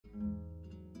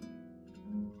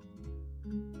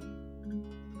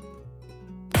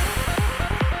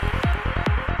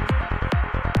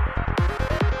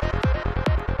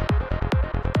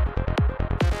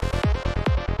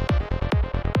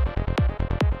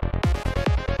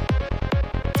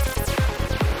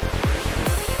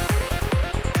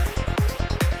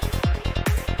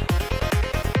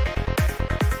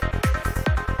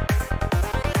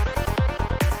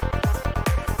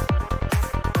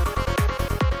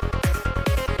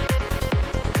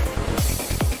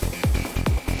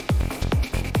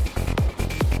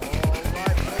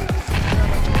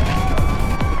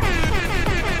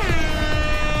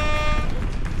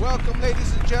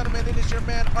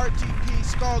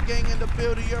Skull Gang in the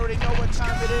building. You already know what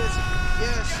time it is.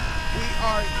 Yes, we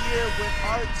are here with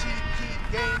RTP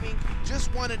Gaming.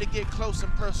 Just wanted to get close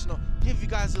and personal, give you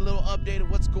guys a little update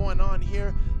of what's going on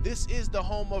here. This is the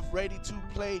home of Ready to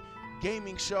Play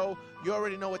Gaming Show. You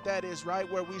already know what that is, right?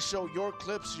 Where we show your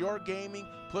clips, your gaming,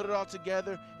 put it all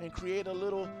together and create a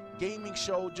little gaming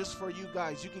show just for you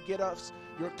guys. You can get us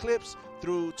your clips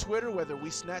through Twitter, whether we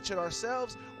snatch it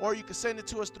ourselves, or you can send it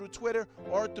to us through Twitter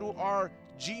or through our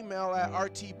Gmail at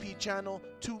RTP Channel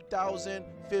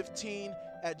 2015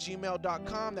 at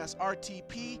gmail.com. That's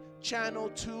RTP Channel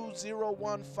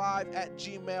 2015 at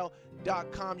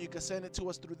gmail.com. You can send it to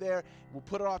us through there. We'll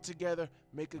put it all together,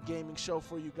 make a gaming show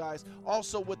for you guys.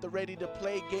 Also, with the Ready to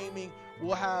Play Gaming,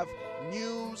 we'll have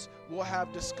news, we'll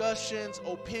have discussions,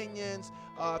 opinions,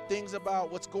 things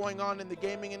about what's going on in the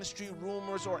gaming industry,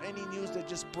 rumors, or any news that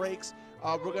just breaks.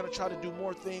 We're going to try to do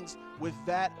more things with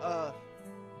that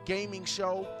gaming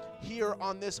show here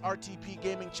on this RTP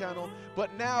Gaming Channel.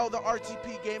 But now the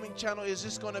RTP Gaming Channel is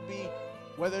just going to be,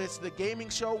 whether it's the gaming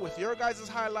show with your guys'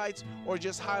 highlights or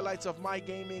just highlights of my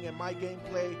gaming and my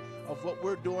gameplay of what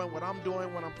we're doing, what I'm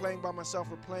doing when I'm playing by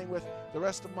myself or playing with the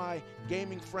rest of my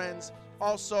gaming friends.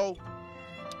 Also,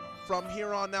 from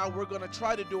here on out, we're going to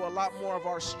try to do a lot more of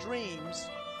our streams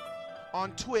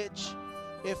on Twitch.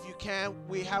 If you can,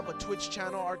 we have a Twitch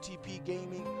channel, RTP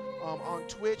Gaming, on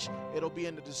Twitch. It'll be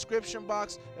in the description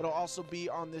box. It'll also be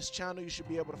on this channel. You should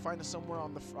be able to find it somewhere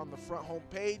on the front home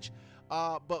page.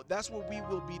 But that's where we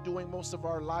will be doing most of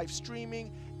our live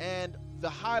streaming, and the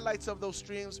highlights of those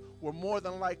streams will more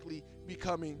than likely be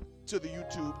coming to the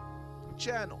YouTube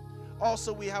channel.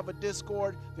 Also, we have a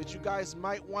Discord that you guys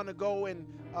might want to go and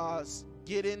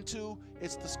get into.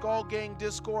 It's the Skull Gang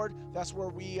Discord. That's where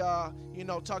we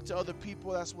talk to other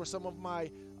people. That's where some of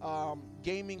my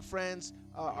gaming friends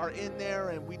are in there,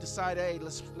 and we decide, hey,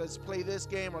 let's play this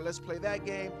game or let's play that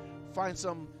game. Find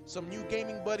some new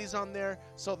gaming buddies on there.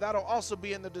 So that'll also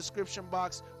be in the description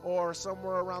box or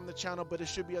somewhere around the channel, but it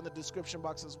should be in the description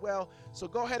box as well. So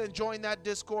go ahead and join that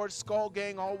Discord, Skull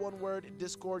Gang, all one word,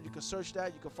 Discord. You can search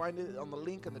that. You can find it on the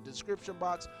link in the description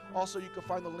box. Also, you can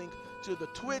find the link to the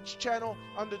Twitch channel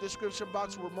on the description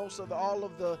box, where all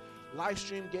of the live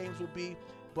stream games will be.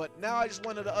 But now I just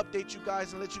wanted to update you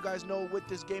guys and let you guys know what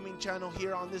this gaming channel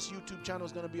here on this YouTube channel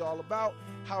is going to be all about,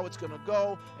 how it's going to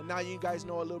go, and now you guys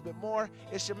know a little bit more.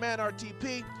 It's your man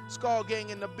RTP, Skull Gang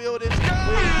in the building. We're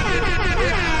out.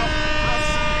 I'll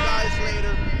see you guys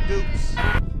later. Deuce.